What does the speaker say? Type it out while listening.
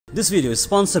This video is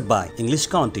sponsored by English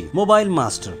County, Mobile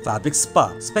Master, Fabric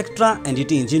Spa, Spectra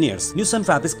NDT Engineers, Newson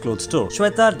Fabrics Clothes Store,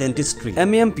 Shweta Dentistry,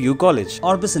 MEMPU College,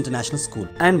 Orbis International School,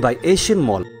 and by Asian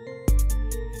Mall.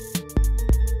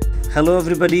 Hello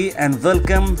everybody and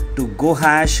welcome to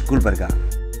GOHASH Gulbarga.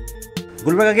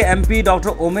 Gulbarga के MP doctor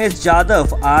Umesh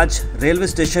Jadhav आज railway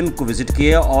station को visit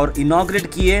किए और inaugurate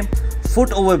किए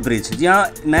foot over bridge.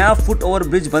 यहाँ नया foot over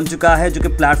bridge बन चुका है जो कि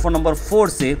प्लेटफॉर्म नंबर 4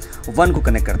 से 1 को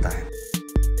कनेक्ट करता है।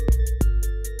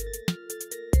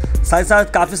 साथ साथ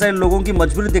काफ़ी सारे लोगों की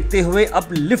मजबूरी देखते हुए अब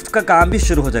लिफ्ट का काम भी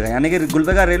शुरू हो जाएगा, यानी कि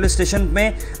गुलबर्गा रेलवे स्टेशन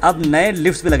में अब नए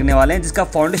लिफ्ट्स भी लगने वाले हैं, जिसका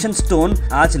फाउंडेशन स्टोन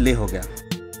आज ले हो गया।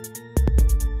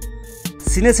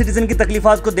 सीनियर सिटीजन की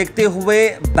तकलीफात को देखते हुए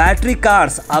बैटरी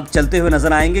कार्स अब चलते हुए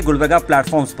नजर आएंगे गुलबर्गा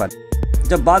प्लेटफॉर्म्स पर।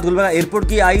 जब बात गुलबर्गा एयरपोर्ट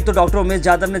की आई तो डॉक्टर उमेश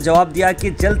यादव ने जवाब दिया कि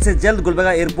जल्द से जल्द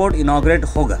गुलबर्गा एयरपोर्ट इनॉग्रेट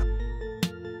होगा।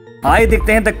 आइए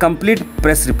देखते हैं द कंप्लीट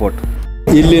प्रेस रिपोर्ट।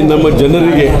 ಇಲ್ಲಿ ನಮ್ಮ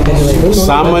ಜನರಿಗೆ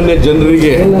ಸಾಮಾನ್ಯ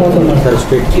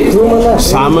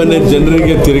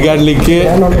ಜನರಿಗೆ ತಿರುಗಾಡಲಿಕ್ಕೆ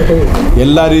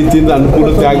ಎಲ್ಲ ರೀತಿಯಿಂದ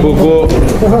ಅನುಕೂಲತೆ ಆಗಬೇಕು।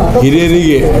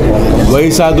 ಹಿರಿಯರಿಗೆ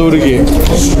ವಯಸ್ಸಾದವರಿಗೆ,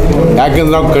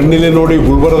 ಯಾಕಂದ್ರೆ ನಾವು ಕಣ್ಣಿಲೆ ನೋಡಿ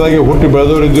ಗುಲ್ಬರ್ಗದಾಗೆ ಹುಟ್ಟಿ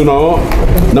ಬೆಳೆದವರಿದ್ದೀವಿ।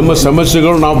 ನಮ್ಮ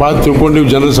ಸಮಸ್ಯೆಗಳು ನಾವು ಭಾಳ ತಿಳ್ಕೊಂಡಿವಿ,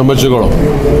 ಜನರ ಸಮಸ್ಯೆಗಳು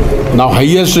ನಾವು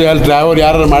ಹೈಯೆಸ್ಟ್ ಟ್ರಾವೆಲ್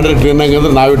ಯಾರು ಮಾಡಿದ್ರೆ ಟ್ರೈನಾಗ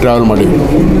ಅಂದ್ರೆ ನಾವೇ ಟ್ರಾವೆಲ್ ಮಾಡೀವಿ।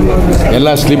 ಎಲ್ಲ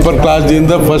ಸ್ಲೀಪರ್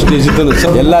ಕ್ಲಾಸ್ದಿಂದ ಫಸ್ಟ್ AC ತನಕ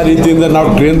ಎಲ್ಲ ರೀತಿಯಿಂದ ನಾವು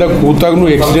ಟ್ರೈನ್ದಾಗ ಕೂತಾಗೂ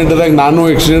ಆಕ್ಸಿಡೆಂಟ್ದಾಗ ನಾನು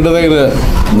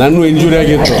ಇಂಜುರಿ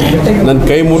ಆಗಿತ್ತು, ನನ್ನ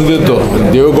ಕೈ ಮುರಿದಿತ್ತು।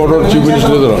 ದೇವೇಗೌಡರು ಚೀಫ್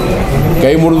ಮಿನಿಸ್ಟರ್ ಇದ್ದರು,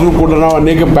 ಕೈ ಮುರಿದ್ರು ಕೂಡ ನಾವು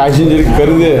ಅನೇಕ ಪ್ಯಾಸೆಂಜರಿಗೆ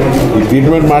ಕರೆದು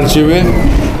ಟ್ರೀಟ್ಮೆಂಟ್ ಮಾಡಿಸೀವಿ।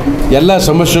 ಎಲ್ಲ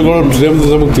ಸಮಸ್ಯೆಗಳು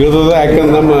ನಮಗೆ ತಿಳಿದದ,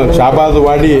 ಯಾಕಂದ್ರೆ ನಮ್ಮ ಶಾಬಾದ್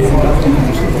ವಾಡಿ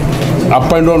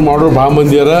ಅಪ್ ಆ್ಯಂಡ್ ಡೌನ್ ಮಾಡೋರು ಭಾಳ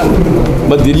ಮಂದಿ ಅರ।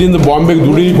 ಮತ್ತು ಇಲ್ಲಿಂದ ಬಾಂಬೆಗೆ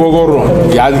ದುಡಿಲಿಕ್ಕೆ ಹೋಗೋರು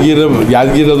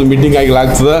ಯಾದಗಿರಿ ಅದು ಮೀಟಿಂಗ್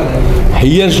ಆಗಿಲಾಗ್ತದೆ।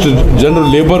 ಹೈಯೆಸ್ಟ್ ಜನರು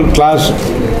ಲೇಬರ್ ಕ್ಲಾಸ್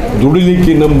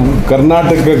ದುಡಿಲಿಕ್ಕೆ ನಮ್ಮ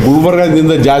ಕರ್ನಾಟಕ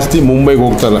ಗುಲ್ಬರ್ಗಾದಿಂದ ಜಾಸ್ತಿ ಮುಂಬೈಗೆ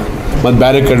ಹೋಗ್ತಾರೆ ಮತ್ತು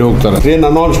ಬೇರೆ ಕಡೆ ಹೋಗ್ತಾರೆ। ಟ್ರೈನ್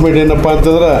ಅನೌನ್ಸ್ಮೆಂಟ್ ಏನಪ್ಪ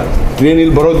ಅಂತಂದ್ರೆ ಟ್ರೈನ್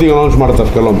ಇಲ್ಲಿ ಬರೋತ್ತಿಗೆ ಅನೌನ್ಸ್ ಮಾಡ್ತಾರೆ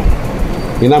ಕೆಲವೊಮ್ಮೆ,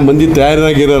 ಇನ್ನು ಮಂದಿ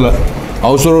ತಯಾರಾಗಿರಲ್ಲ,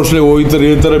 ಅವಸರ ಹೋಗ್ತಾರೆ,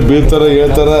 ಹೇಳ್ತಾರೆ, ಬೀಳ್ತಾರೆ,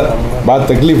 ಹೇಳ್ತಾರೆ, ಭಾಳ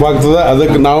ತಕ್ಲೀಫ್ ಆಗ್ತದೆ।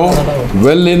 ಅದಕ್ಕೆ ನಾವು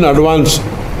ವೆಲ್ ಇನ್ ಅಡ್ವಾನ್ಸ್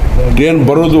ಟ್ರೈನ್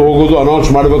ಬರೋದು ಹೋಗೋದು ಅನೌನ್ಸ್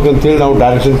ಮಾಡ್ಬೇಕಂತೇಳಿ ನಾವು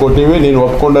ಡೈರೆಕ್ಷನ್ ಕೊಟ್ಟಿವಿ। ನೀನು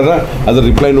ಒಪ್ಕೊಂಡಾರ, ಅದ್ರ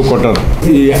ರಿಪ್ಲೈನೂ ಕೊಟ್ಟಾರ।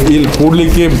 ಇಲ್ಲಿ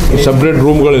ಕೂಡಲಿಕ್ಕೆ ಸಪ್ರೇಟ್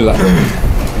ರೂಮ್ಗಳಿಲ್ಲ,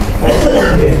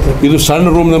 ಇದು ಸಣ್ಣ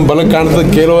ರೂಮ್ ನಮ್ಮ ಬಲಕ್ಕೆ ಕಾಣ್ತದೆ,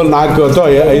 ಕೇವಲ 4 ಅಥವಾ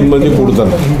 5 ಮಂದಿ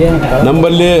ಕೂಡ್ತಾರೆ।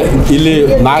 ನಮ್ಮಲ್ಲಿ ಇಲ್ಲಿ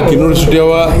 4 ಯೂನಿವರ್ಸಿಟಿ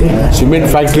ಅವ, ಸಿಮೆಂಟ್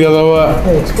ಫ್ಯಾಕ್ಟ್ರಿ ಅದಾವ,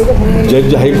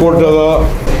 ಜಡ್ಜ್ ಹೈಕೋರ್ಟ್ ಅದಾವ।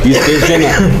 ಈ ಸ್ಟೇಷನ್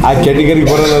ಆ ಕ್ಯಾಟಗರಿಗೆ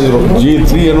ಬರೋಲ್ಲ ಅಂದರು,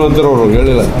 G3 ಏನು ಅಂತಾರೆ ಅವರು,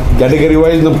 ಹೇಳಿಲ್ಲ ಕ್ಯಾಟಗರಿ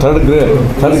ವೈಸ್ ನಮ್ಮ ಥರ್ಡ್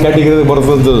ಕ್ಯಾಟಗರಿಗೆ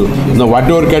ಬರ್ತಂಥದ್ದು। ನಾವು ವಾಟ್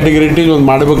ಎವರ್ ಕ್ಯಾಟಗರಿ ಇಟ್ಟು ಒಂದು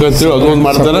ಮಾಡ್ಬೇಕಂತೇಳಿ ಅದೊಂದು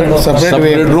ಮಾಡ್ತಾರೆ,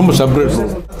 ಸಪ್ರೇಟ್ ರೂಮ್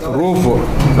ರೂಫ್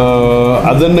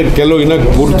ಅದನ್ನು ಕೆಲವು ಇನ್ನೂ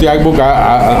ಪೂರ್ತಿ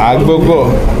ಆಗಬೇಕು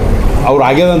ಅವ್ರು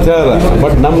ಆಗ್ಯದ ಅಂತ ಹೇಳ್ಯಾರ,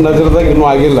 ಬಟ್ ನಮ್ಮ ನಜರದಾಗ ಇನ್ನೂ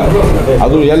ಆಗಿಲ್ಲ।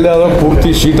 ಅದು ಎಲ್ಲಿ ಅದ ಪೂರ್ತಿ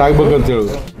ಶೀಟ್ ಆಗ್ಬೇಕಂತ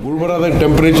ಹೇಳೋದು। ಗುಲ್ಬರ್ಗಾದಾಗ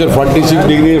ಟೆಂಪ್ರೇಚರ್ 46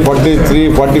 ಡಿಗ್ರಿ, 43,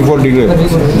 44 ಡಿಗ್ರಿ,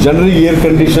 ಜನರಿಗೆ ಏರ್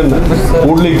ಕಂಡೀಷನ್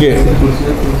ಕೂಡಲಿಕ್ಕೆ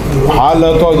ಹಾಲ್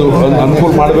ಅಥವಾ ಅದು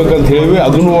ಅನುಕೂಲ ಮಾಡ್ಬೇಕಂತ ಹೇಳಿವಿ।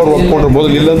 ಅದನ್ನು ಅವ್ರು ಒಪ್ಕೊಂಡ್ರು,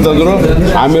 ಮೊದಲು ಇಲ್ಲಂತಂದ್ರು,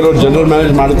 ಆಮೇಲೆ ಅವ್ರು ಜನರಲ್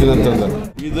ಮ್ಯಾನೇಜ್ ಮಾಡ್ತೀನಿ ಅಂತಂದ್ರೆ।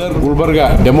 ಬೀದರ್ ಗುಲ್ಬರ್ಗಾ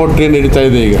ಡೆಮೋ ಟ್ರೈನ್ ನಡೀತಾ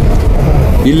ಇದೆ ಈಗ,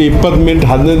 ಇಲ್ಲಿ 20 ಮಿನಿಟ್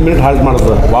 15 ಮಿನಿಟ್ ಹಾಲ್ಟ್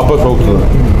ಮಾಡ್ತದೆ, ವಾಪಸ್ ಹೋಗ್ತದೆ।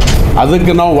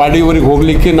 ಅದಕ್ಕೆ ನಾವು ವಾಡಿವರೆಗೆ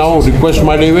ಹೋಗಲಿಕ್ಕೆ ನಾವು ರಿಕ್ವೆಸ್ಟ್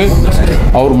ಮಾಡೀವಿ,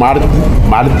 ಅವ್ರು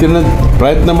ಮಾಡ್ತಿನ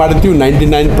ಪ್ರಯತ್ನ ಮಾಡ್ತೀವಿ,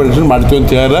 99% ಮಾಡ್ತೀವಿ ಅಂತ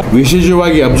ಹೇಳ್ಯಾರ।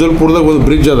 ವಿಶೇಷವಾಗಿ ಅಫ್ಜಲ್ಪುರದಾಗ ಒಂದು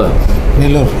ಬ್ರಿಡ್ಜ್ ಅದ,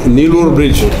 ನೀಲೂರು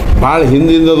ಬ್ರಿಡ್ಜ್, ಭಾಳ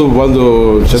ಹಿಂದಿಂದ ಅದು ಒಂದು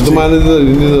ಶತಮಾನದ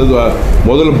ಹಿಂದಿಂದ ಅದು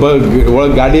ಮೊದಲು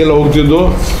ಒಳಗೆ ಗಾಡಿ ಎಲ್ಲ ಹೋಗ್ತಿದ್ದು,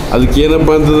 ಅದಕ್ಕೆ ಏನಪ್ಪ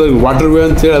ಅಂತಂದ್ರೆ ವಾಟರ್ ವೇ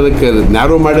ಅಂತೇಳಿ ಅದಕ್ಕೆ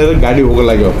ನ್ಯಾರೋ ಮಾಡ್ಯಾರ, ಗಾಡಿ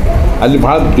ಹೋಗಲಾಗ್ಯಾವ। ಅಲ್ಲಿ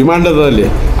ಭಾಳ ಡಿಮ್ಯಾಂಡ್ ಅದ, ಅಲ್ಲಿ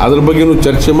ಅದ್ರ ಬಗ್ಗೆನೂ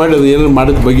ಚರ್ಚೆ ಮಾಡಿ ಅದು ಏನೇನು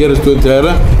ಮಾಡೋದು ಬಗೆಹರಿಸ್ತೀವಿ ಅಂತ ಹೇಳ್ಯಾರ।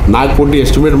 4 ಕೋಟಿ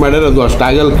ಎಸ್ಟಿಮೇಟ್ ಮಾಡ್ಯಾರ, ಅದು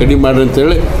ಅಷ್ಟಾಗಲ್ಲ ಕಡಿಮೆ ಮಾಡ್ರಿ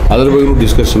ಅಂತೇಳಿ ಅದ್ರ ಬಗ್ಗೆನೂ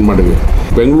ಡಿಸ್ಕಷನ್ ಮಾಡಿದ್ವಿ।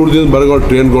 ಬೆಂಗಳೂರಿಂದ ಬರೋ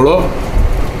ಟ್ರೈನ್ಗಳು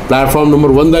ಪ್ಲ್ಯಾಟ್ಫಾರ್ಮ್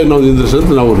ನಂಬರ್ 1ದಾಗ ನಾವು ನಿಂದ್ರಿಸಂತ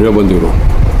ನಾವು ಹೇಳಿ ಬಂದೀವಿ। ನಾವು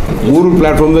 3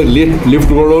 ಪ್ಲ್ಯಾಟ್ಫಾರ್ಮ್ದಾಗ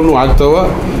ಲಿಫ್ಟ್ಗಳು ಆಗ್ತಾವೆ,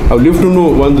 ಅವು ಲಿಫ್ಟನ್ನು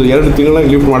 1-2 ತಿಂಗಳಾಗ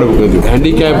ಲಿಫ್ಟ್ ಮಾಡಬೇಕಂತೀವಿ।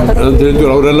 ಹ್ಯಾಂಡಿಕ್ಯಾಪ್ ಅಂತ ಹೇಳ್ತೀವಿ,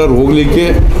 ಅವರೆಲ್ಲರೂ ಹೋಗಲಿಕ್ಕೆ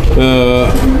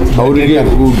ಅವರಿಗೆ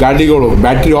ಗಾಡಿಗಳು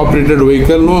ಬ್ಯಾಟ್ರಿ ಆಪ್ರೇಟೆಡ್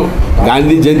ವೆಹಿಕಲ್ನು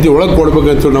ಗಾಂಧಿ ಜಯಂತಿ ಒಳಗೆ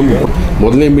ಕೊಡ್ಬೇಕಂತ ನಮ್ಮ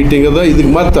ಮೊದಲನೇ ಮೀಟಿಂಗ್ ಅದ।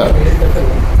 ಇದಕ್ಕೆ ಮತ್ತೆ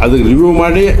ಅದಕ್ಕೆ ರಿವ್ಯೂ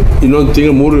ಮಾಡಿ ಇನ್ನೊಂದು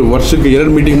ತಿಂಗಳು 3 ವರ್ಷಕ್ಕೆ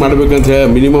 2 ಮೀಟಿಂಗ್ ಮಾಡ್ಬೇಕಂತ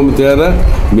ಮಿನಿಮಮ್ ಅಂತ ಹೇಳ್ಯಾರ।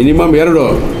 Minimum 2,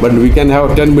 but we can have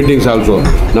 10 meetings also.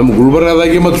 ನಮ್ಮ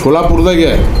ಗುಲ್ಬರ್ಗಾದಾಗೆ ಮತ್ತು ಸೋಲಾಪುರದಾಗೆ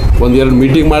 1-2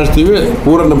 ಮೀಟಿಂಗ್ ಮಾಡಿಸ್ತೀವಿ,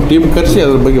 ಪೂರ ನಮ್ಮ ಟೀಮ್ ಕರೆಸಿ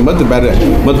ಅದ್ರ ಬಗ್ಗೆ ಮತ್ತು ಬೇರೆ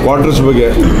ಮತ್ತು ಕ್ವಾರ್ಟರ್ಸ್ ಬಗ್ಗೆ,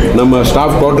 ನಮ್ಮ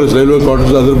ಸ್ಟಾಫ್ ಕ್ವಾರ್ಟರ್ಸ್, ರೈಲ್ವೆ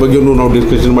ಕ್ವಾರ್ಟರ್ಸ್ ಅದ್ರ ಬಗ್ಗೆನೂ ನಾವು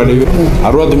ಡಿಸ್ಕಷನ್ ಮಾಡೀವಿ।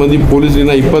 60 ಮಂದಿ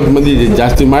ಪೊಲೀಸರಿನ 20 ಮಂದಿ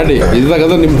ಜಾಸ್ತಿ ಮಾಡಿ ಇದ್ರಾಗ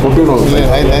ಅದ ನಿಮ್ಗೆ ಕೊಟ್ಟಿವಿ ನಾವು,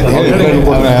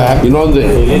 ಇನ್ನೊಂದು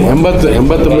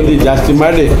 80 ಮಂದಿ ಜಾಸ್ತಿ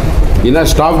ಮಾಡಿ, ಇನ್ನು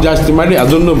ಸ್ಟಾಫ್ ಜಾಸ್ತಿ ಮಾಡಿ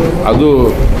ಅದು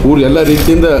ಊರು ಎಲ್ಲ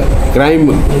ರೀತಿಯಿಂದ ಕ್ರೈಮ್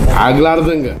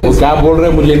ಆಗ್ಲಾರ್ದಂಗೆ। क्या बोल रहे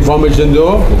हैं, मुझे इन्फॉर्मेशन दो,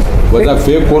 वजह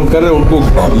फेक फोन कर रहे उनको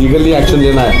लीगली एक्शन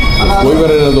लेना है, कोई कर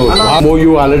रहे दो।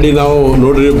 MOU ಆಲ್ರೆಡಿ ನಾವು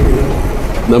ನೋಡ್ರಿ,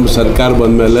 ನಮ್ಮ ಸರ್ಕಾರ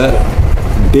ಬಂದ ಮೇಲೆ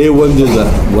ಡೇ 1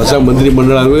 ಹೊಸ ಮಂತ್ರಿ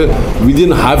ಮಂಡಳ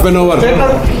ವಿದಿನ್ ಹಾಫ್ ಆನ್ ಅವರ್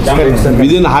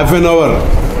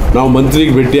ನಾವು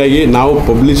ಮಂತ್ರಿಗೆ ಭೇಟಿಯಾಗಿ ನಾವು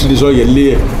ಪಬ್ಲಿಸಿಟೀಸೋ ಎಲ್ಲಿ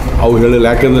ಅವು ಹೇಳಿಲ್ಲ,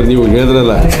 ಯಾಕಂದ್ರೆ ನೀವು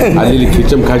ಹೇಳಿದ್ರಲ್ಲ ಅಲ್ಲಿ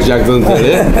ಕಿಚಮ್ ಖಾಚಿ ಆಗ್ತದೆ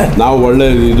ಅಂತೇಳಿ ನಾವು ಒಳ್ಳೆ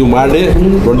ಇದು ಮಾಡಿ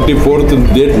 24th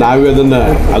ಡೇಟ್ ನಾವೇ ಅದನ್ನು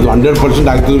ಅದು 100%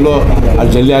 ಆಗ್ತಿದ್ದಿಲ್ಲೋ ಅದು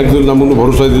ಜಲ್ದಿ ಆಗ್ತಿದ್ರು ನಮಗೂ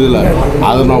ಭರೋಸೆ ಇದ್ದಿದ್ದಿಲ್ಲ.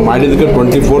 ಆದರೆ ನಾವು ಮಾಡಿದ್ದಕ್ಕೆ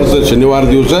 24th ಶನಿವಾರ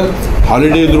ದಿವಸ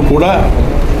ಹಾಲಿಡೇ ಇದ್ದರೂ ಕೂಡ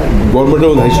ಗೌರ್ಮೆಂಟ್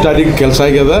ಒಂದು ಹಿಸ್ಟಾರಿಕ್ ಕೆಲಸ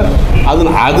ಆಗ್ಯದ.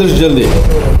 ಅದನ್ನು ಆದಷ್ಟು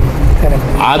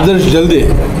ಜಲ್ದಿ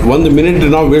 1 ಮಿನಿಟ್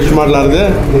ನಾವು ವೇಸ್ಟ್ ಮಾಡಲಾರ್ದೆ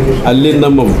ಅಲ್ಲಿ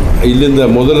ಇಲ್ಲಿಂದ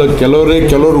ಮೊದಲು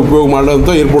ಕೆಲವರು ಉಪಯೋಗ ಮಾಡೋಂಥ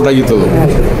ಏರ್ಪೋರ್ಟ್ ಆಗಿತ್ತದು.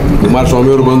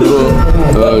 ಕುಮಾರಸ್ವಾಮಿಯವರು ಬಂದರು,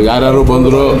 ಯಾರ್ಯಾರು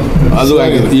ಬಂದರು, ಅದು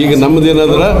ಆಗಿದೆ. ಈಗ ನಮ್ಮದು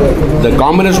ಏನಂದ್ರೆ the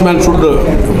commonest man should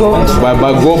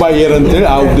go by air ಅಂತೇಳಿ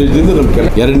ಆ ಉದ್ದೇಶದಿಂದ ನಮ್ಮ ಕೆಲ.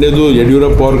 ಎರಡನೇದು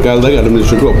ಯಡಿಯೂರಪ್ಪ ಅವ್ರ ಕಾಲದಾಗ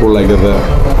ಅಡ್ಮಿನಿಸ್ಟ್ರೇಟಿವ್ ಅಪ್ರೂವಲ್ ಆಗ್ಯದ.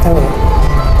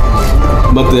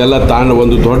 ಮತ್ತು ಎಲ್ಲ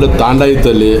ಒಂದು ದೊಡ್ಡ ತಾಂಡ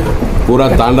ಇತ್ತಲ್ಲಿ, ಪೂರಾ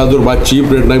ತಾಂಡಾದ್ರು ಭಾಳ ಚೀಪ್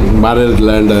ರೇಟ್ನಾಗ ಮಾರ್ಯಾರ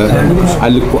ಲ್ಯಾಂಡ್,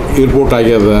 ಅಲ್ಲಿ ಏರ್ಪೋರ್ಟ್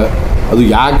ಆಗ್ಯದ. ಅದು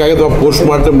ಯಾಕಾಗ್ಯದ ಪೋಸ್ಟ್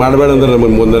ಮಾಡಬೇಡ ಅಂದ್ರೆ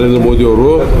ನಮ್ಮ ನರೇಂದ್ರ ಮೋದಿ ಅವರು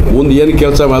ಮುಂದೆ ಏನು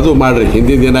ಕೆಲಸ ಅದು ಮಾಡಿರಿ,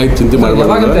 ಹಿಂದಿನ ಏನಾಗಿ ಚಿಂತೆ ಮಾಡಬೇಡ,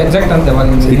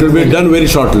 it will be done very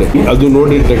shortly. ಅದು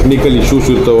ನೋಡಿ ಟೆಕ್ನಿಕಲ್ ಇಶ್ಯೂಸ್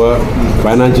ಇರ್ತಾವೆ,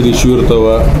 ಫೈನಾನ್ಷಿಯಲ್ ಇಶ್ಯೂ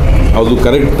ಇರ್ತಾವೆ, ಅದು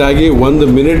ಕರೆಕ್ಟಾಗಿ 1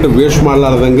 ಮಿನಿಟ್ ವೇಸ್ಟ್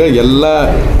ಮಾಡಲಾರ್ದಂಗೆ ಎಲ್ಲ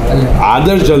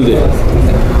ಆದಷ್ಟು ಜಲ್ದಿ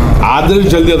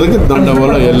ಅದಕ್ಕೆ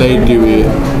ದಂಡವಲ್ಲ LITV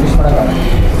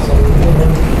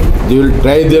they will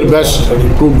try their best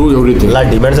to do everything. ಇಲ್ಲ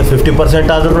ಡಿಮ್ಯಾಂಡ್ಸ್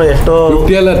 50% ಆದ್ರೂ ಎಷ್ಟೋ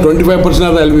 50 ಅಲ್ಲ 25%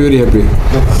 ಆದ್ರೆ I'll be very happy.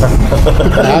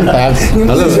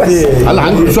 ಅಲ್ಲ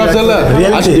ಹಂಗೆ ವಿಶ್ವಾಸ ಅಲ್ಲ,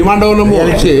 ಅಷ್ಟು ಡಿಮಾಂಡ್ ಅವ ನಮ್ಮ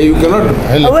ಯು ಕೆನಾಟ್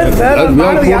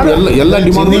ಎಲ್ಲ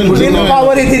ಡಿಮಾಂಡ್ ವಿಲ್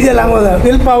ಪವರ್ ಇದೆಯಲ್ಲ,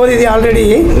 ವಿಲ್ ಪವರ್ ಇದೆ already,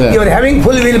 you are having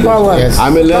full will power.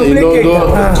 ಆಮೇಲೆ ಇನ್ನೊಂದು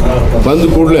ಬಂದ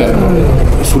ಕೂಡಲೇ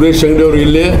ಸುರೇಶ್ ಅಂಗಡಿ ಅವರು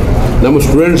ಇಲ್ಲಿ ನಮ್ಮ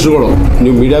ಸ್ಟೂಡೆಂಟ್ಸ್ಗಳು,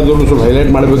 ನೀವು ಮೀಡಿಯಾದವ್ರು ಸ್ವಲ್ಪ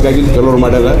ಹೈಲೈಟ್ ಮಾಡಬೇಕಾಗಿತ್ತು, ಕೆಲವರು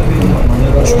ಮಾಡ್ಯಾರ.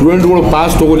 ಸ್ಟೂಡೆಂಟ್ಗಳು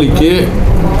ಪಾಸ್ ತೊಗೊಲಿಕ್ಕೆ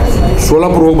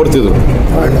ಸೋಲಾಪುರ ಹೋಗಿ ಬರ್ತಿದ್ರು.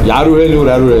 ಯಾರು ಹೇಳಿ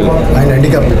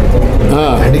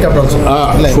ಹಾಂ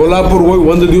ಸೋಲಾಪುರ ಹೋಗಿ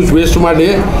 1 ದಿವಸ ವೇಸ್ಟ್ ಮಾಡಿ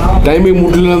ಟೈಮಿಗೆ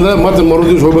ಮುಟ್ಲಿಲ್ಲ ಅಂದ್ರೆ ಮತ್ತೆ ಮರು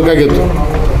ದಿವಸ ಹೋಗ್ಬೇಕಾಗಿತ್ತು.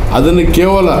 ಅದನ್ನು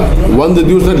ಕೇವಲ 1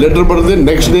 ದಿವಸ ಲೆಟರ್ ಬರೆದು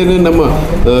ನೆಕ್ಸ್ಟ್ ಡೇನೇ ನಮ್ಮ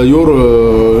ಇವರು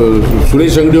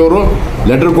ಸುರೇಶ್ ಅಂಗಡಿಯವರು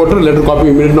ಲೆಟರ್ ಕೊಟ್ಟರು, ಲೆಟರ್ ಕಾಪಿ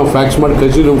ಇಮಿಡಿಯೇಟ್ ನಾವು ಫ್ಯಾಕ್ಸ್ ಮಾಡಿ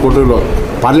ಕಳಿಸಿ ನಾವು ಕೊಟ್ಟಿರೋ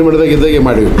ಪಾರ್ಲಿಮೆಂಟ್ದಾಗ ಇದ್ದಾಗೆ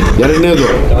ಮಾಡಿವಿ. ಎರಡನೇದು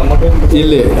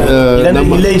ಇಲ್ಲಿ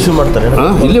ಇಲ್ಲೇ ಇಶ್ಯೂ ಮಾಡ್ತಾರೆ,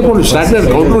 ಇಲ್ಲೇ ಕೊಡಿ ಸ್ಟಾರ್ಟ್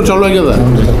ಕೌಂಟ್ರು ಚಾಲೂ ಆಗ್ಯದ.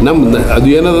 ಅದು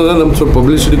ಏನದ ನಮ್ಮ ಸ್ವಲ್ಪ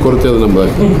ಪಬ್ಲಿಸಿಟಿ ಕೊರತೆ ಅದ ನಮ್ಗೆ.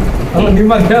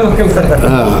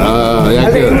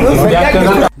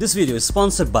 This video is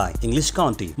sponsored by English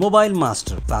County, Mobile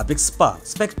Master, Fabric Spa,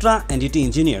 Spectra NDT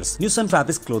Engineers, Newson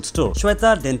Fabrics Clothes Store,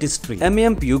 Shweta Dentistry,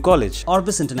 MEMPU College,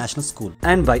 Orbis International School,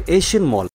 and by Asian Mall.